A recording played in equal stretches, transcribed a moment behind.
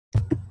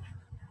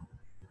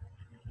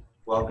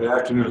Well, good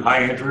afternoon.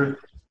 Hi, Andrew.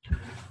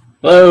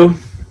 Hello. And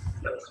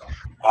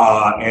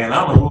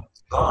I don't know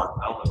who's on.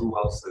 I don't know who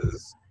else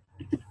is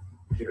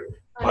here.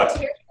 But,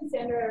 Terry and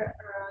Sandra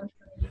are on.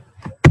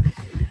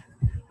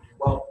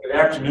 well, good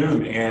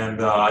afternoon.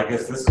 And I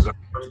guess this is our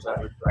first time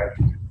we've tried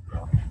to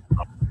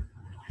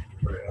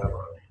have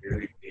a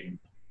community team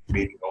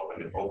meeting open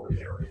to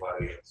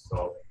everybody. And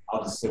so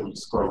I'll just say we'll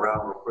just go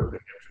around real quick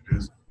and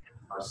introduce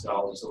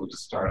ourselves. So we'll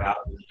just start out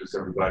and introduce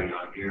everybody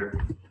on here.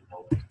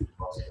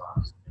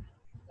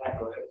 Zach,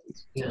 go ahead,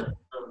 please. Yeah,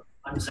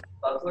 I'm Zach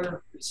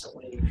Buckler,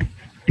 recently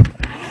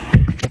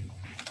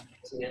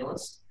as an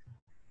analyst,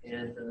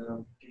 and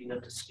getting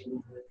up to speed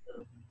with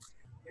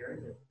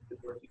Aaron and the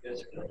work you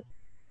guys are doing.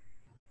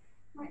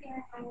 Hi,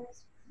 Aaron.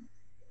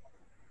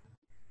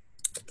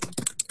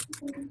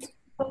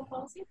 Public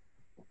policy.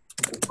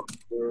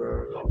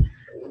 Currently,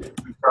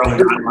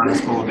 I'm on the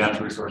School of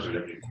Natural Resources.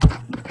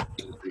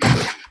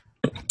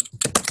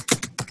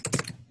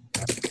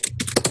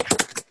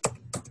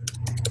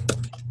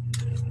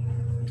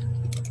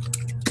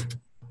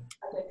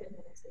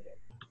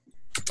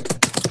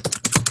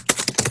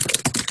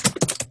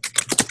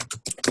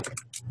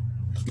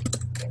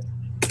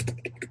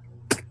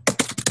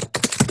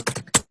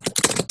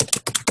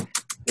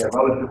 Yeah,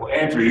 well,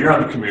 Andrew, you're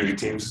on the community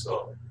team,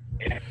 so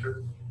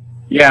Andrew.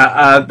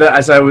 Yeah,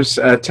 as I was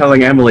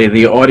telling Emily,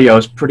 the audio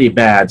is pretty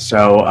bad,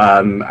 so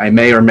I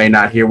may or may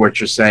not hear what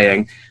you're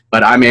saying.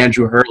 But I'm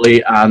Andrew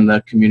Hurley on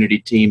the community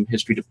team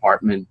history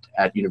department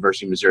at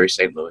University of Missouri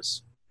St.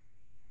 Louis.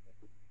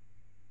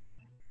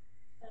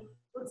 And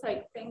looks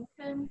like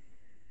Fengpin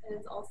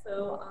is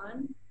also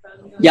on.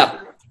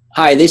 Yeah.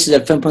 Hi, this is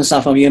Fengpin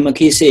San from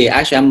UMKC.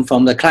 Actually, I'm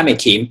from the climate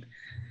team,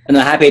 and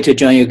I'm happy to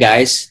join you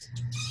guys.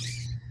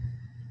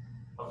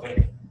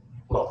 Okay.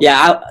 Well,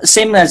 Yeah,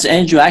 same as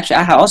Andrew. Actually,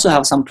 I also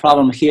have some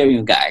problem hearing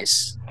you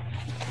guys.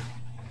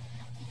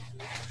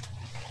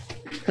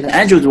 But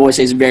Andrew's voice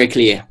is very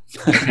clear.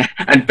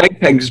 And Peng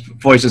Peng's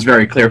voice is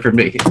very clear for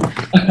me.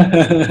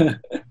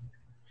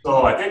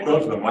 so I think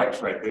those are the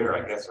mics right there,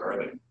 I guess, are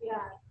they? Yeah,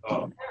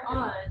 Oh. they're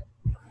on. I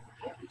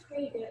can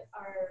try to get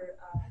our.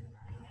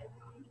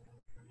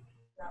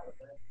 That was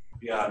it.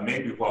 Yeah,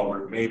 maybe while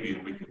we'll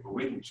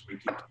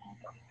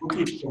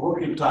keep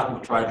talking.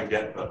 We'll try to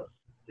get the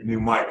new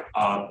mic.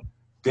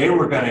 They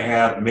were going to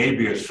have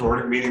maybe a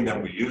shorter meeting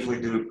than we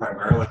usually do,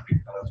 primarily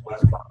because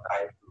West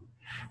Buckeye, who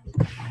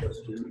is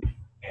a student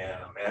and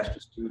a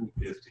master's student,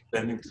 is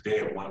defending today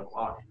at 1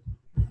 o'clock.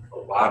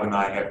 So Bob and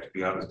I have to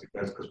be on his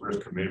defense because we're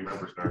his committee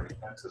members and our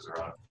defenses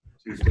are on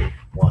Tuesday at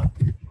 1.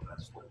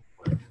 That's what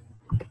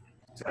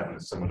he's having a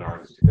seminar on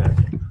his defense.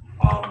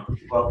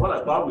 But what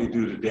I thought we'd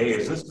do today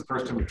is this is the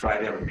first time we tried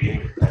to have a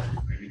meeting with that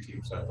community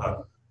team. So I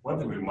thought one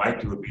thing we might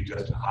do would be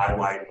just to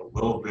highlight a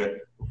little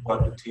bit of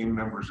what the team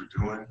members are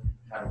doing,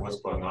 kind of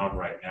what's going on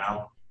right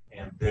now.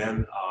 And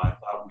then I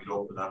thought we'd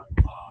open up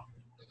a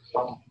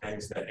couple of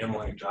things that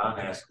Emily and John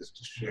asked us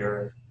to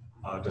share,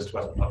 just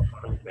about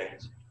other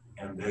things.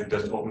 And then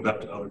just open it up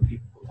to other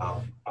people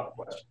without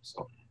questions.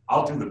 So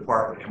I'll do the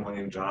part that Emily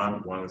and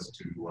John want us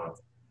to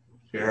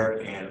share.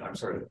 And I'm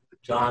sorry,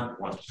 John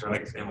wants to share,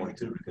 like Emily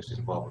too, because she's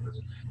involved with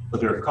this. But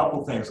there are a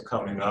couple things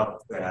coming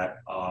up that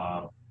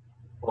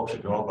folks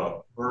should know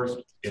about. First,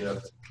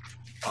 if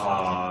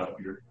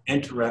you're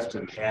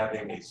interested in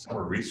having a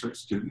summer research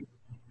student,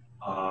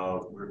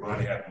 we're going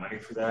to have money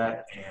for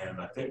that.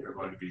 And I think there are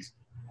going to be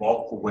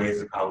multiple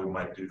ways of how we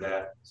might do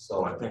that.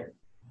 So I think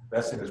the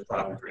best thing is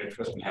probably if you're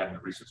interested in having a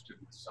research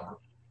student this summer,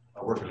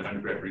 work on an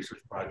undergrad research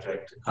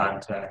project, to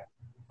contact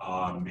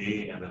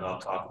me, and then I'll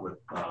talk with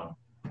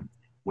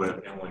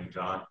Emily and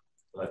John.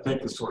 But I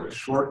think the sort of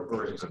short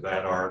versions of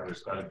that are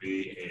there's going to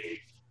be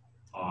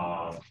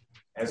a,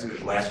 as it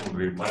is last one,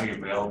 there'll be money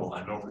available,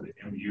 I know, for the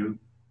MU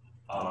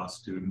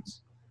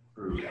students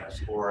through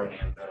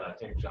EPSCoR, and then I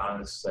think John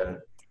has said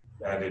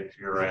that if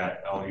you're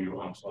at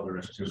LU, some other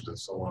institutions and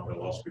so on,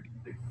 there'll also be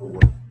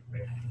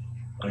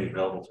money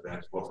available for that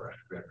as well for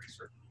undergrad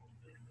research.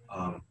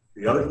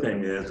 The other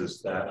thing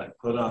is that I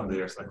put on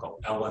there something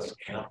called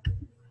LSAMP.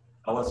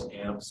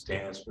 LSAMP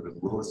stands for the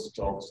Lewis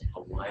Stokes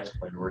Alliance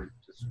Minority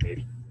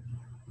Participation,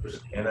 which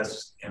is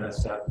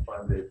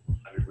NSF-funded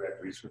undergrad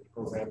research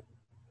program.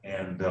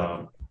 And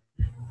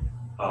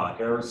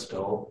Harris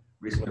Stowe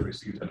recently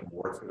received an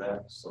award for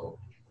that. So,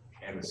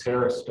 and it's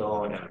Harris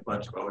Stowe and a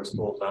bunch of other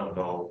schools. I don't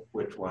know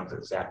which ones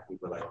exactly,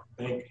 but I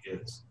think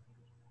it's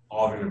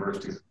all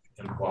universities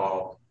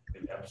involved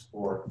in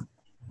EPSCoR,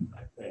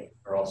 I think,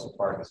 are also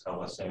part of this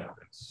LSAMP.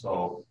 And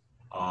so,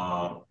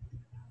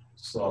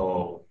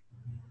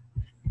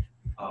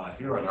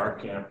 here on our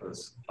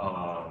campus,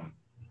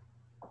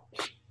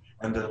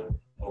 Linda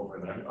over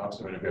in the Office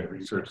of Integrated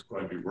Research is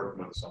going to be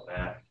working with us on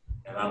that.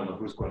 And I don't know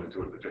who's going to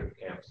do it at the different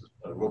campuses,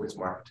 but there will be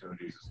some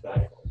opportunities as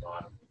that goes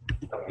on.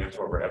 Coming into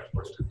our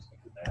EPSCoR students to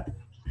do that.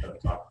 Going to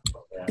talk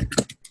about that.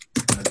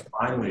 And then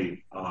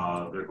finally,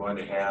 they're going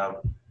to have,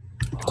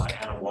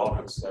 Anna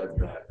Waldron said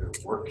that they're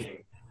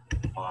working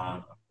on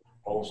a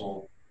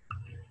proposal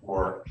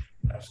for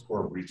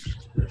EPSCoR research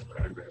experience for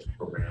undergraduate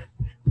program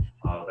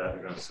that they're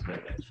going to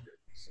submit next year.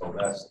 So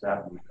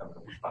that will be coming.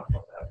 We'll talk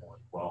about that more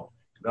as well.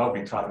 They'll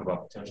be talking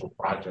about potential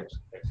projects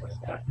and things like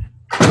that.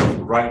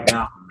 Right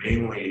now,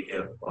 mainly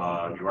if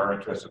you are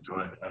interested in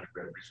doing an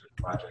undergraduate research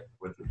project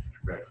with an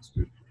undergraduate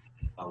student,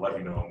 let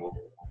me know and we'll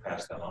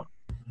pass that on.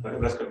 But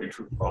that's going to be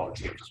true for all the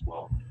teams as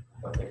well.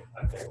 I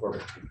think we're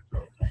going to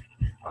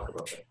talk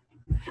about that.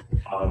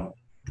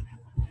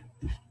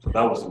 So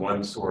that was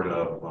one sort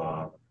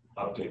of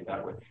update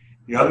that way.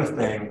 The other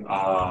thing,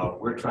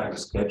 we're trying to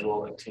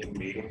schedule a team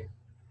meeting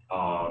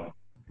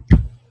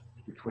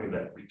between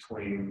the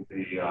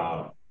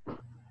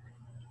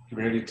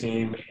community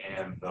team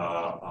and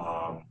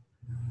the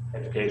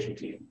education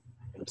team.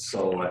 And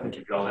so I think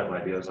if y'all have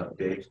ideas on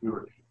dates,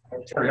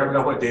 Terry, I don't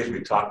know what days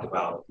we talked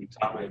about. We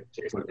talked about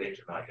particular dates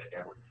or not yet,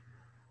 have we?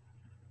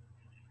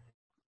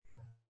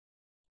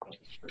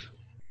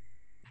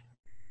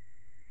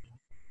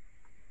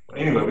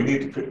 Anyway, we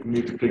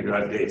need to figure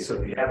out dates. So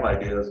if you have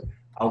ideas,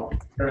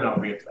 Terry and I'll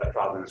be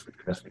probably this week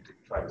and next week to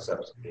try to set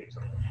up some dates.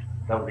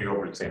 That will be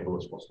over in St.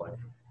 Louis most likely.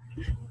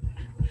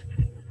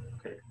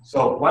 Okay,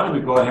 so why don't we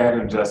go ahead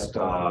and just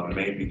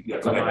maybe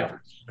go ahead.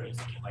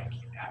 Like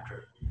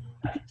after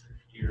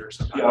year or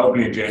something. Yeah, it'll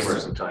be in January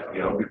sometime.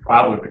 Yeah, it'll be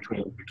probably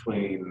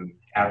between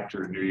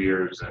after New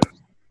Year's and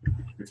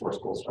before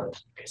school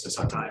starts. Okay, so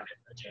sometime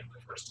in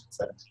January 1st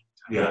and 17th.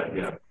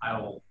 Yeah.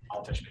 I'll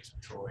touch base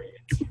with Troy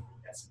and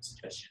get some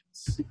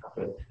suggestions.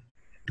 Okay.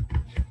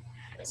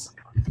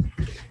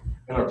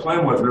 And our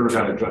plan was we were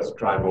going to just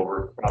drive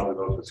over. Probably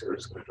those of us here are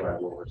just going to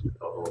drive over. So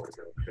we'll go over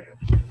there.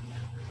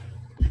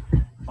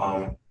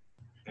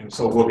 And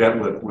so we'll get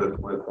with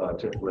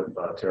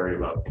Terry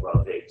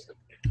about dates.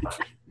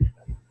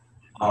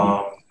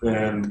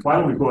 And why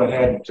don't we go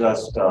ahead and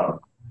just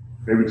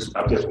maybe just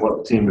update what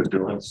the team is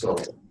doing. So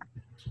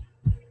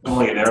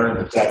Emily and Aaron,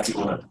 if Jack, you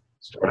want to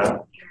start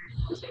out?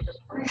 So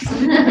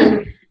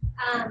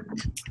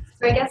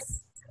I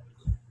guess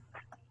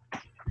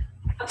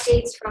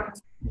updates from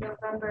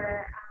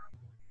November,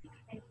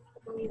 I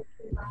believe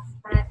we last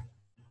met.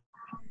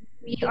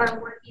 We are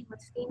working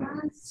with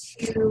FEMA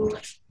to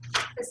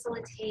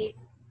facilitate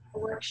a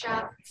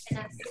workshop in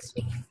a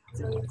 6-week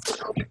resiliency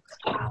building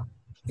workshop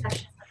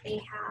session that they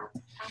have.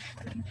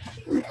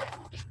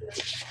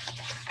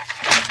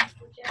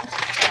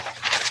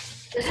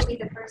 This will be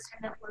the first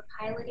time that we're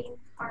piloting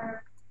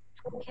our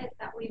toolkit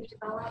that we've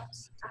developed.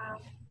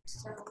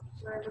 So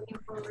we're looking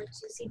forward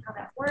to seeing how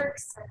that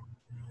works and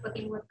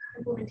looking what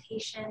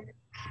implementation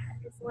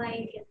is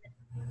like and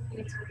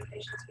doing some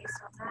revisions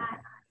based on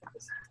that.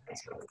 I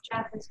spoke with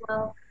Jeff as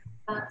well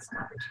about some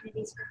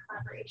opportunities for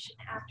collaboration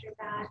after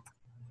that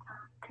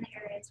in the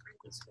areas where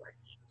he's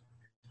working.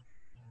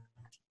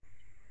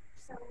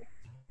 So,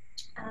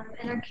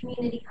 and our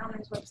community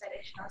commons website,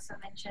 I should also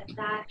mention,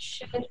 that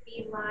should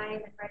be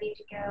live and ready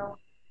to go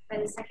by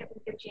the 2nd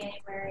week of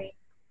January.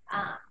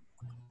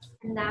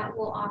 And that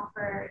will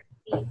offer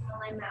the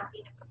online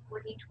mapping and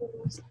reporting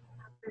tools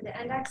for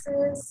the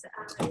indexes.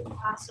 It will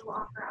also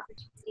offer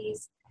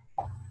opportunities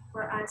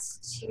for us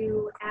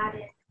to add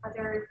in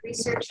other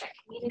research that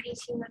community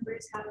team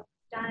members have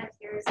done. If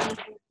there is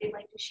anything they'd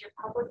like to share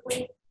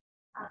publicly,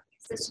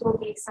 this will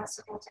be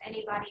accessible to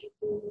anybody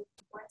who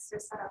wants to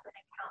set up an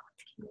account with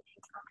the Community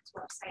Commons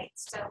website.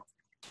 So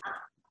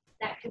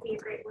that could be a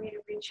great way to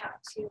reach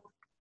out to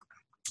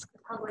the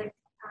public.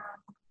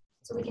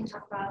 So we can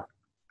talk about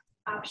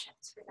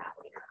options for that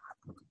later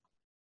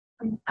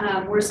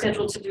on. We're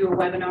scheduled to do a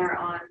webinar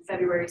on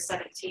February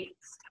 17th.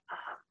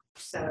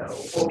 So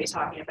we'll be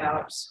talking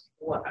about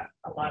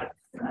a lot of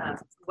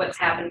what's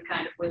happened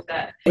kind of with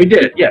that. We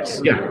did,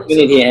 yes, yeah.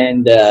 Community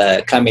and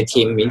climate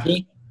team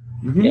meeting.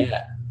 Mm-hmm.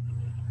 Yeah.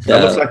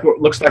 That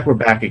looks like we're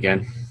back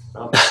again.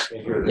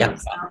 Yeah.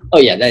 Oh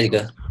yeah, there you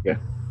go. Yeah.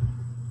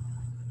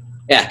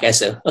 Yeah, I guess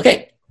so.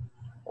 Okay.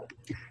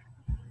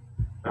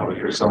 Now we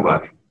hear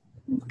somebody.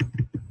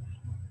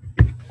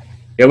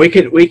 Yeah, we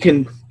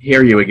can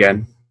hear you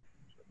again.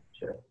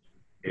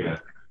 Yeah.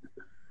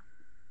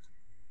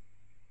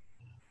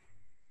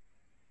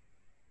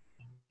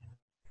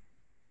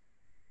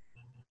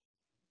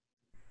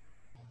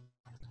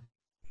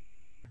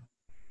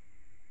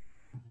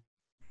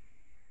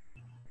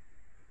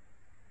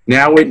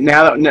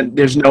 Now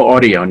there's no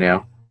audio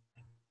now.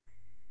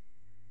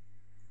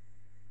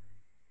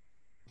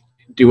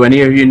 Do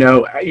any of you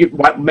know?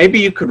 Maybe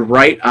you could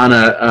write on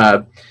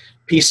a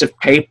piece of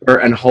paper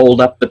and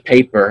hold up the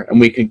paper, and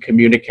we can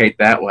communicate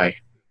that way.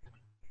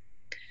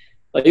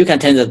 But you can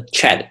turn the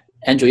chat,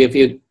 Andrew. If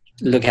you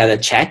look at the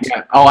chat.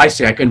 Yeah. Oh, I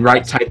see. I can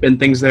type in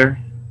things there.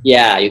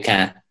 Yeah, you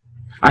can.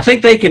 I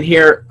think they can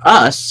hear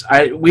us.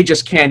 We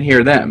just can't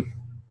hear them.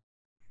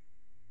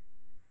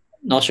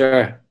 Not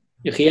sure.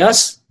 You hear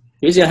us?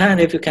 Raise your hand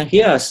if you can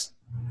hear us.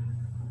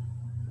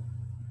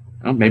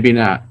 Oh, maybe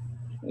not.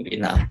 Maybe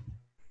not.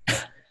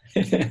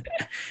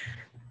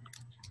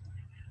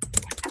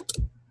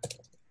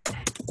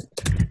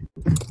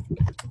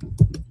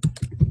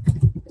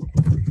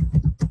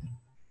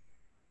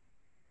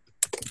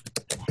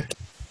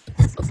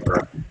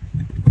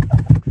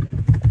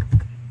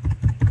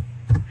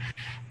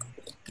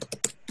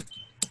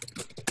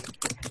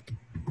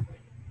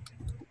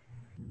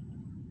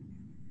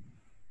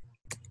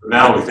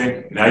 now we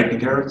think, now you can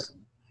hear us?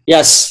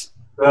 Yes.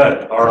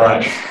 Good, all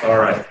right, all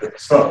right.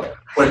 So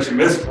what you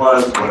missed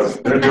was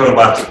they're doing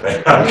lots of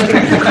things.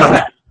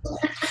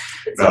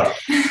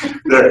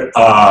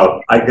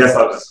 No, I guess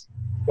I'll just,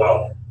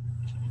 well,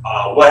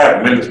 what I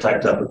have minutes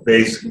typed up, but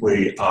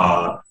basically,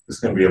 it's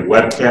going to be a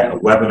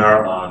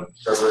webinar on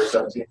February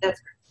 17th. That's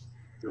correct.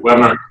 The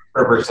webinar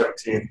February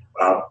 17th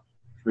about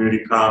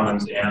community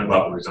commons and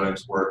about the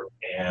resilience work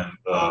and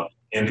the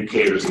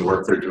indicators of the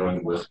work they're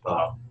doing with.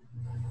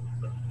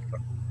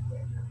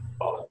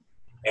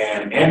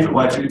 And Andrew,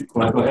 why don't you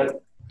want to go ahead?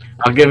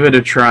 I'll give it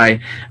a try.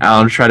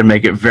 I'll try to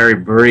make it very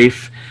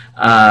brief.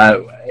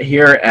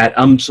 Here at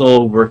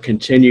UMSL, we're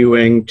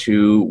continuing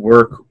to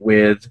work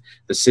with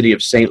the City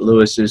of St.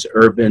 Louis's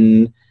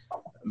Urban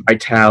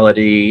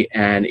Vitality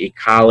and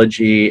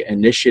Ecology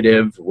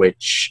Initiative,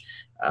 which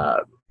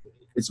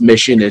its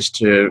mission is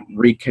to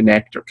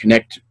reconnect or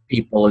connect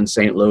people in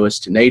St. Louis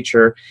to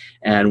nature.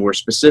 And we're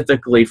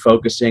specifically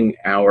focusing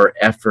our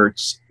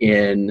efforts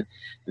in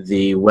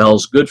the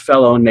Wells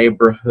Goodfellow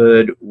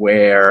neighborhood,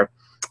 where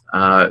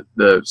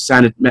the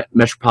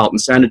Metropolitan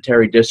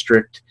Sanitary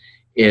District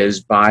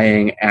is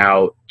buying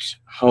out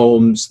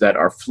homes that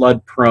are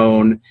flood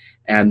prone,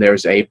 and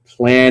there's a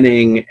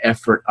planning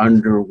effort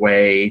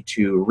underway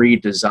to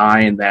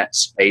redesign that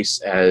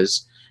space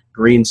as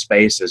green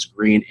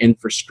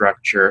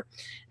infrastructure.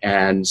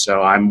 And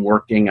so I'm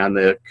working on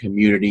the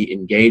community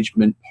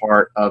engagement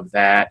part of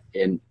that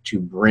and to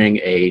bring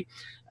a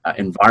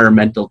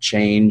environmental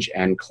change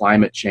and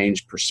climate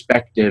change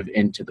perspective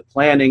into the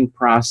planning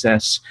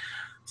process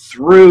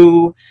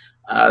through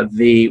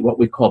what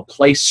we call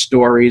Place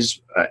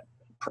Stories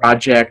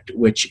project,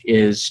 which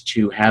is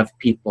to have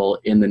people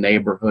in the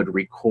neighborhood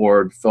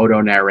record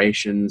photo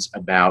narrations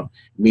about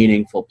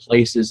meaningful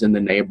places in the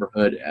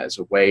neighborhood as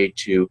a way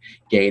to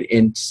gain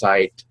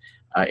insight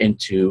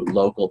into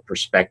local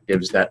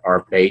perspectives that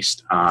are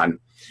based on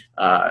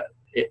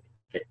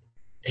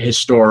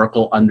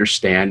historical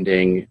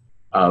understanding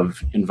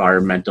of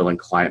environmental and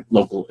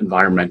local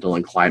environmental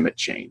and climate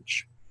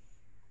change.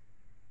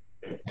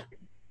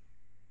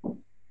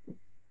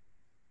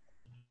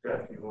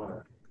 Jeff, you want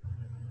to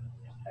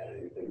add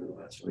anything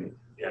last week?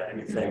 Yeah,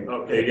 anything?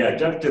 Okay, yeah,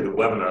 Jeff did the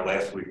webinar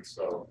last week,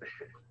 so.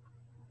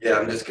 Yeah,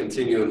 I'm just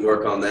continuing to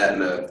work on that,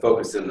 and the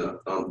focus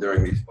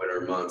during these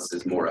winter months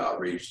is more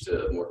outreach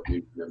to more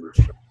community members,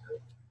 to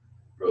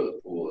grow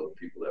the pool of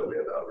people that we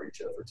have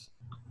outreach efforts.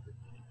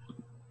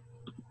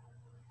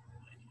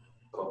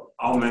 So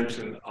I'll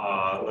mention,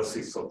 let's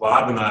see, so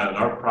Bob and I on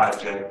our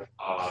project,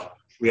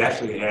 we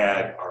actually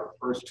had our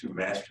first 2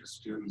 master's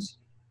students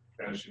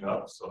finishing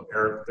up. So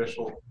Eric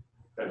Fischel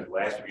finished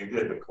last year. He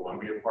did the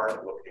Columbia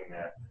part, looking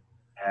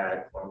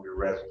at Columbia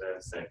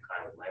residents and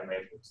kind of land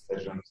management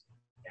decisions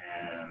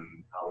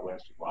and how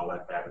Western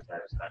wildlife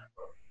habitat is kind of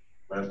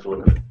lens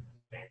toward the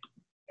thing.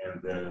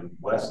 And then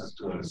Wes is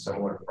doing a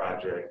similar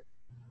project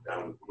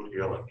down in Blue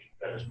Hill, and he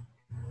finished.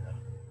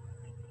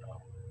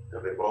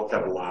 They both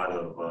have a lot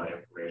of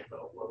information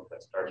about what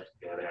that starts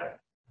to get at,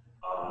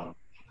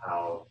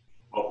 how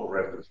local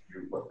residents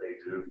view what they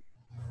do,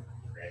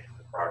 manage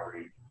the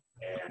property,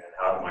 and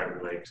how it might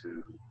relate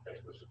to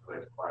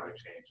climate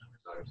change and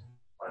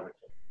climate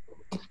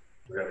change.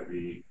 We're going to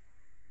be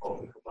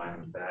hopefully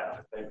combining that.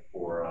 I think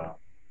for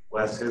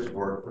Wes, his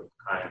work with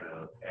kind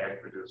of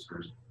ag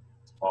producers,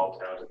 small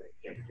towns, I think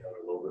came together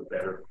a little bit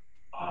better.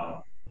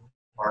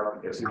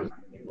 Part because he was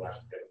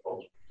last get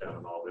folks down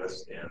and all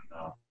this, and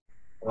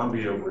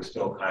Columbia, we're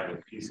still kind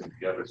of piecing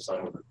together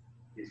some of the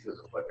pieces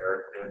of what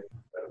Eric did.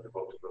 But the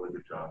folks did a really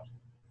good job.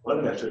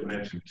 One thing I should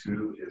mention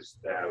too is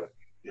that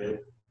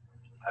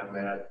I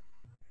met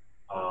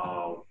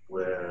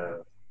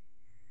with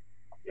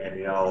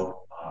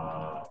Danielle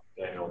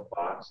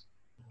Fox,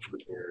 who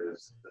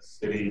is the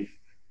city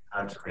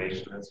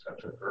conservationist,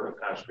 urban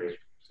conservation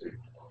for the city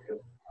of Columbia,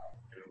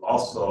 who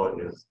also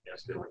is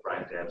with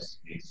Brian Dabbs'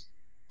 niece.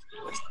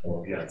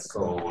 Yeah,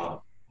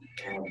 so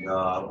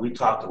and we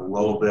talked a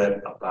little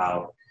bit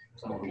about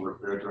some of the work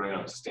they're doing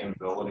on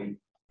sustainability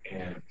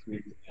in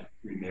three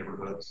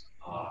neighborhoods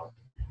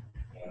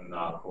in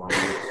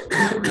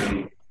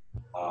Columbia.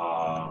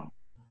 I'm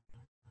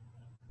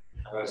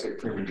going to say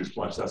pre-reduced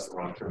lunch, that's the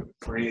wrong term.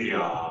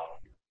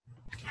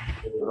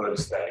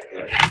 Neighborhoods that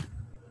get,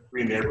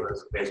 3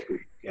 neighborhoods that basically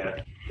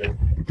get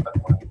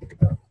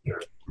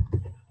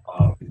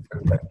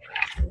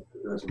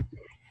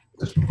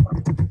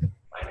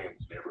planning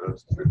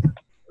neighborhoods.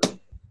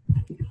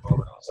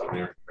 Some of the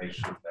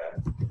information that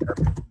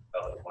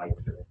like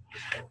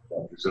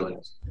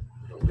resilience.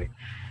 And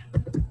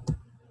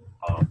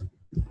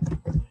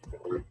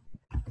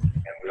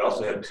we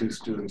also have 2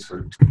 students who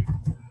are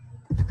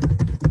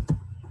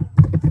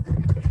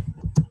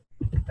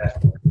and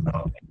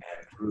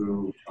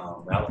through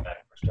Mountain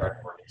we're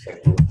starting working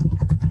safely.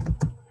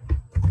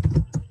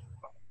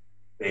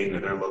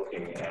 They're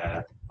looking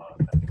at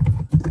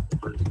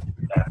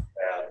that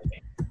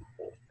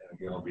and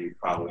you'll be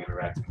probably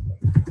interacting with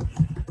them.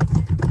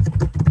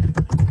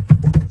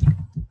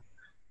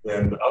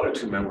 Then the other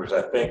 2 members,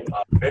 I think,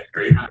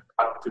 are you going to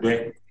talk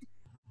today?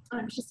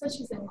 She said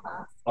she's in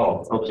class.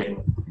 Oh, okay.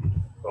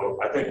 So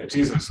I think that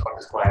she's in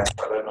Sonia's class,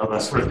 but I don't know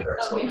that's where there.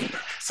 So, Okay.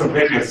 so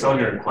maybe it's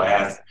Sonia in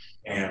class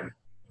and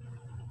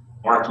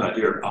Mark's not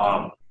here.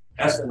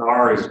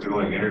 SNR is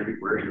doing interview.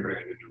 We're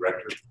interviewing the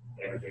director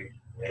candidate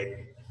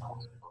today.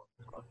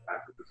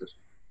 After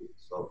position.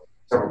 So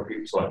several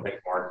people. So I think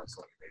Mark and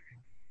Sonia maybe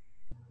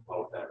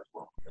follow that as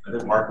well. And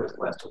then Mark was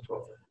last till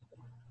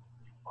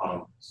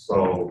 12.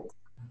 So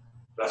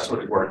that's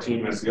sort of where our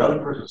team is. The other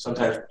person who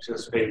sometimes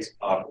participates,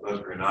 for those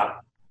who are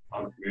not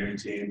on the community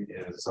team,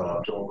 is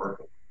Joel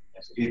Burke.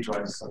 And so he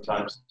joins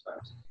sometimes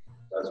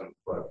doesn't,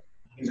 but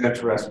he's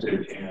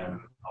interested in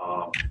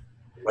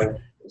like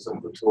some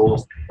of the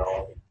tools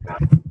developing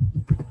that.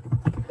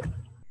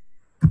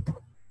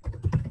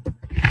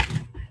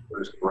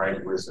 There's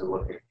right we're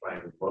still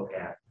trying to look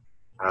at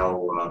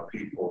how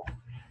people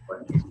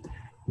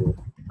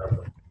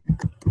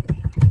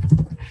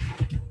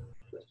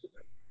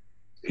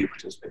he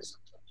participates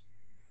sometimes.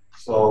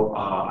 So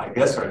I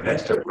guess our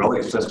next step really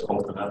is just to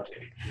open up to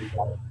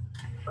people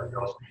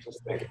else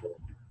participate.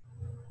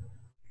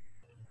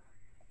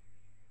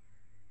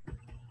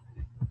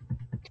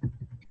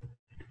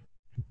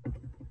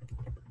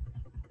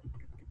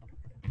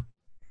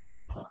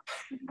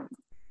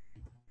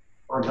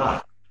 Or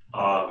not.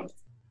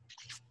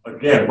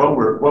 Again, what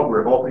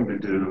we're hoping to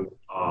do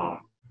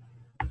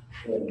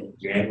in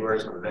January,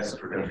 so the next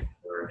is we're going to,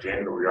 or in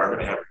January, we are going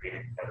to have a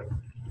meeting.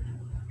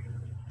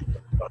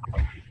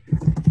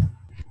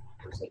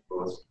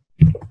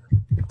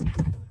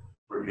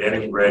 We're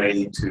getting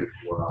ready to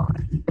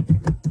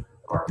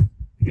our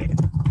meeting.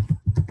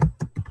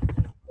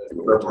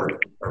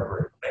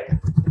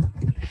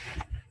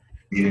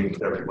 Meeting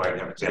with everybody,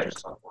 have a chance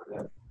to talk for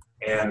them.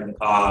 And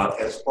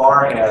as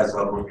far as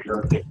we're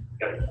going to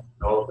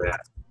know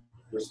that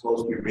we're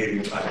supposed to be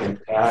meeting, I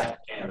think Pat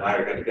and I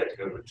are going to get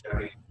together with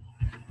Jimmy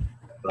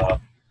and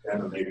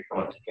then maybe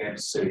going to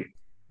Kansas City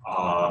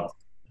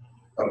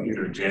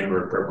either in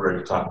January or February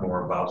to talk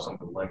more about some of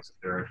the links that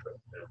they're interested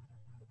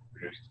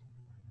in.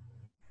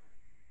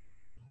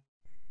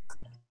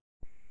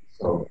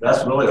 So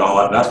that's really all.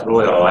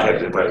 I had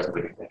to invite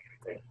somebody. I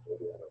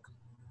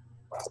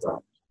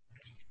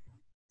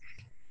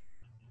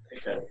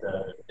think that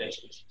the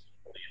education is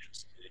really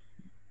interested.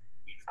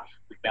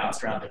 We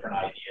bounced around different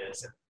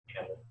ideas and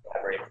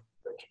collaborate with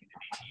the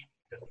community team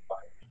to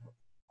find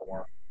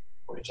more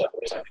for each other.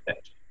 So I think that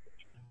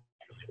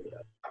really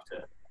to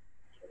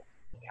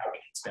how we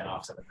can spin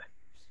off some of the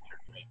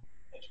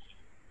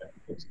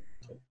things.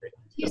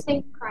 Do you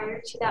think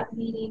prior to that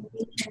meeting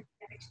we can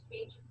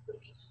exchange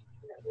information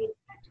that we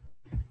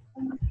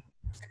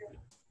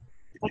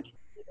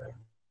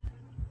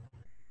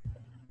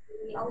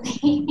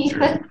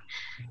Sure.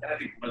 And I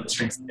think one of the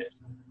strengths of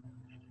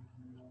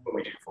what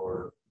we do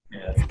for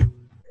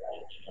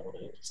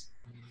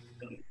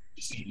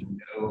just need to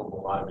know a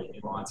lot of the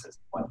nuances,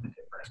 what the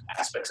different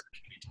aspects of the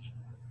community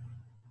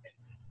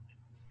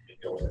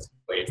and deal with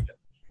ways that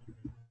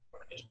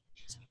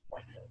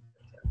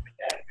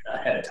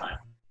ahead of time.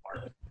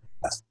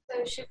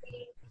 So should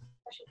we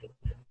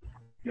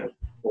Yeah.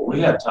 Well,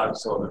 we have time,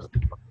 so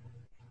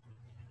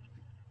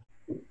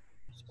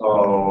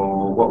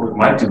what we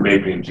might do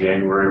maybe in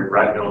January,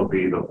 right now will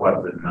be the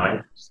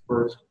 9th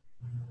first.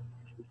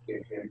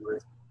 January.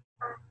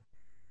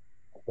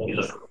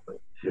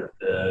 Yeah.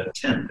 The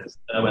 10th is,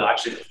 well,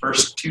 actually the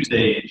first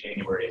Tuesday in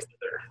January is the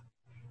 3rd.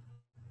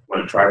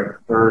 Want to try the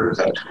 3rd, or is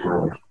that too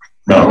early?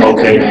 No,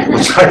 okay,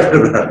 we'll try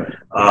for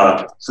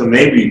that. So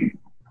maybe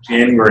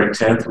January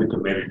 10th, we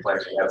could maybe plan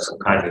to have some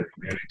kind of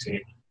community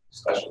team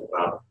discussion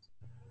about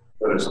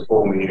whether it's a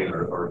full meeting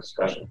or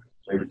discussion.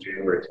 Maybe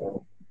January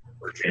 10th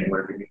or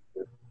January meeting.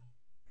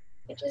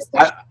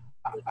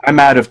 I'm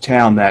out of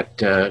town that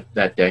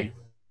day.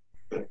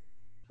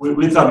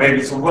 We thought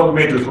maybe, so what we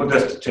may do is we'll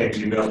just change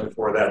emails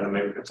before that, and then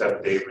maybe we can set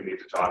a date we need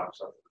to talk or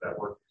something. Would that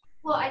work?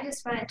 Well, I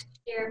just wanted to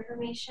share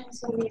information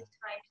so we have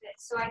time to,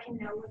 so I can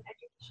know what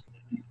education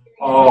is doing.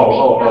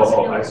 Oh, know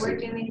I what see. we're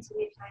doing, so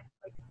we have time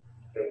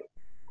to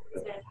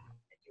to do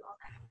all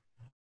that.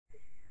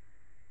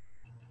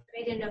 But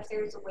I didn't know if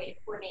there was a way to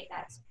coordinate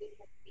that so we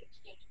could be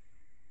exchanging.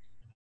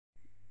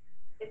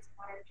 It's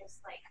more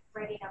just like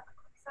writing up a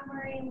quick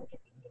summary we can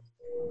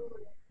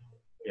do.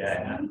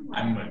 Yeah, and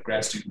I'm a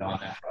grad student on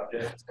that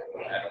project, so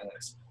I don't want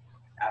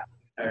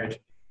to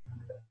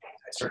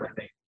I certainly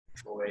think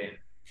Troy and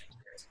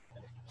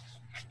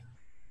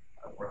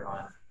work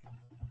on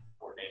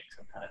coordinating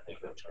some kind of thing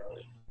with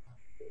Charlie.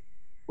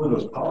 Were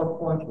those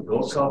PowerPoints, would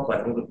those help?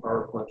 Like one of the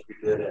PowerPoints we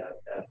did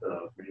at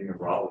the meeting in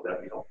Raw, would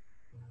that be helpful?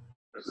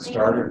 As a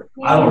starter?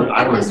 I don't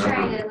I'm just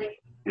remember. trying to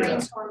like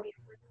brainstorm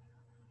before.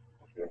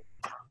 Okay.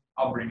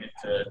 I'll bring it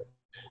to.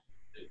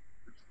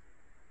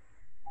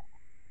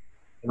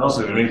 And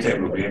also, if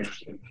anything would be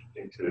interesting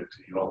to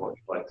you all, what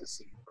you'd like to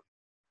see.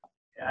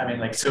 Yeah, I mean,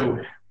 like, so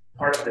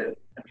part of it,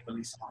 I mean, at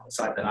least on the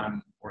side that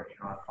I'm working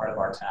on, part of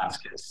our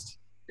task is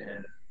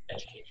in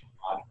education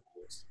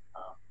modules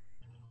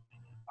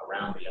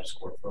around the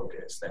EPSCoR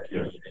focus that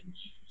can be then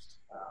used.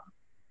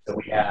 So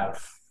we have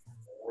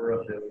 4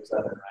 of those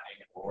up and running,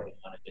 and we're working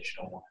on additional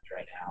additional ones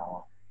right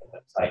now on the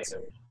website, so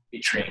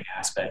featuring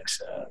aspects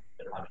of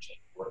the climate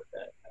change work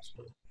that I'm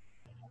supposed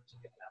to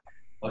get out.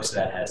 Most of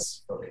that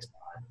has focused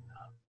on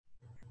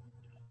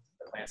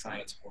the plant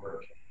science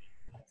work,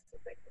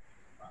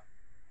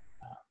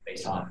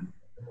 based on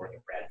the work in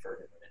Bradford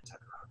and then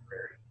Tucker on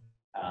Prairie.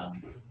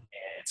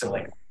 And so,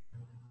 like,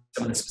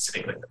 some of the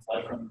specific, like the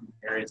flood prone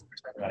areas we're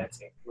talking about in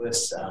St.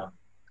 Louis,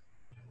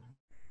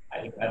 I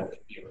think that would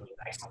be a really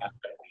nice thing.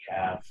 We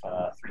have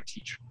 3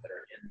 teachers that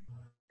are in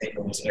St.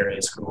 Louis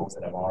area schools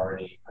that have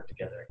already put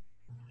together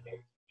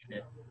a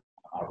unit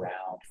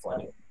around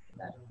flooding. And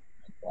that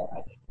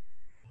I think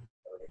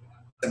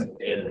some of the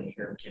data that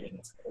you're getting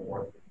is the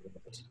work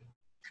that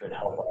could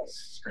help us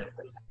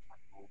strengthen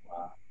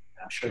that.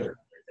 I'm sure there are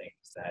other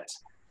things that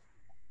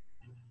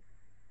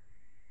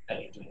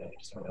you do that we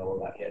just don't know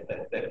about yet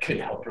that could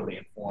help really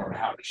inform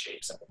how we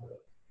shape some of those.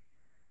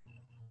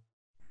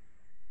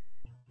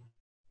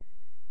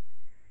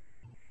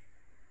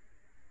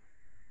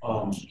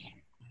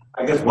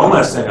 I guess one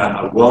last thing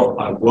I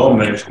will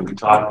mention, we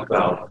talked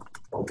about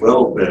a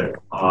little bit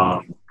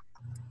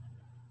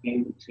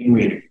in the team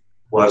meeting,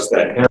 was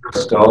that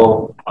Harris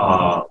Stowe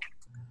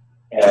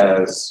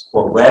as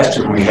well. Last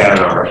year we had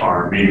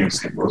our meeting in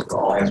St. Louis, the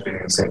all hands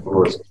meeting in St.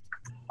 Louis.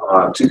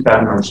 2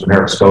 staff members from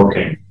Harris Stowe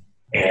came,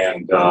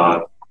 and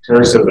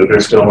Terry said that they're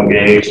still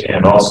engaged,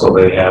 and also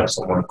they have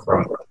someone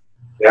from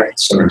the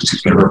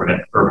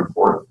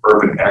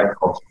urban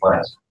agriculture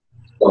class.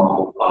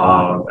 So,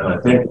 and I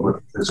think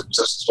with this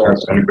consistent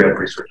starts undergrad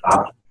research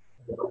option,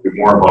 there'll be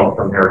more involved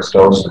from Harris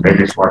Stowe, so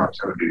maybe some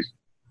opportunities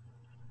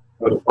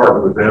to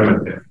partner with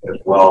them as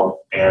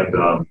well. And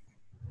the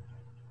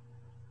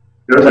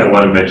other thing I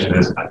want to mention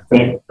is I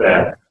think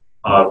that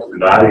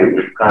Nadia,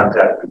 we've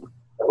contacted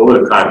a little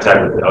bit of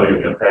contact with the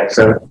LU Impact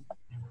Center.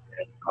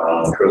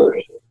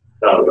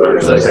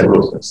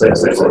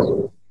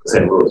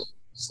 St. Louis.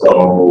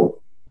 So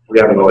we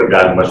haven't really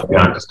gotten much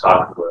beyond just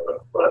talking with them,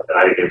 but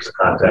Nadia gave us a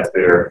contact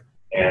there.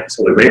 And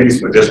so there may be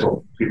some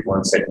additional people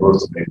in St. Louis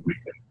that maybe we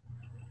can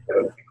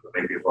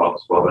maybe involved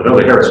as well. But I know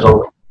the Harris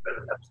Stowe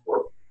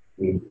for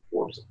maybe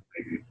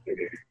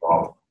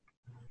involved,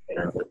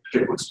 and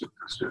particularly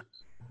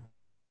students.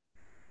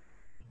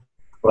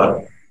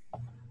 But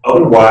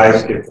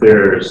otherwise, if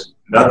there's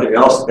nothing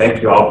else,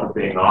 thank you all for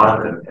being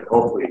on, and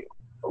hopefully,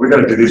 are we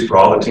going to do these for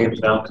all the teams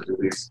now, to do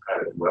these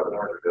kind of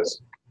webinars, or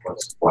just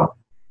once in a while?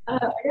 I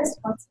guess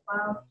once in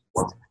a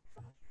while.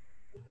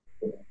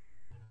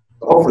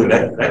 Hopefully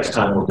next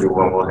time we'll do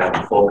one, we'll have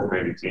a full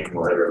committee team,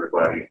 we'll have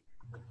everybody,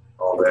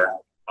 all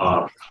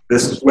that.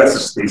 This is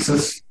Wes's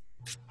thesis.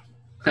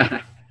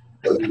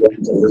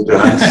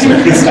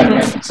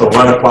 So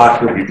 1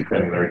 o'clock will be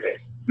depending on everything.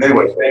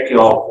 Anyway, thank you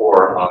all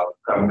for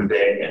coming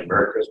today, and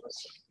Merry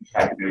Christmas,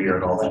 Happy New Year,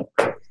 and all that.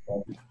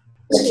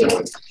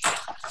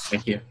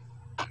 Thank you.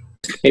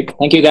 Okay,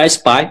 thank you, guys.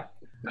 Bye.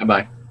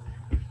 Bye-bye.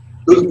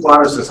 Susan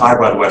Flowers says hi,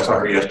 by the way. I saw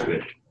her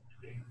yesterday.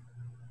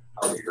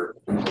 I'll be here.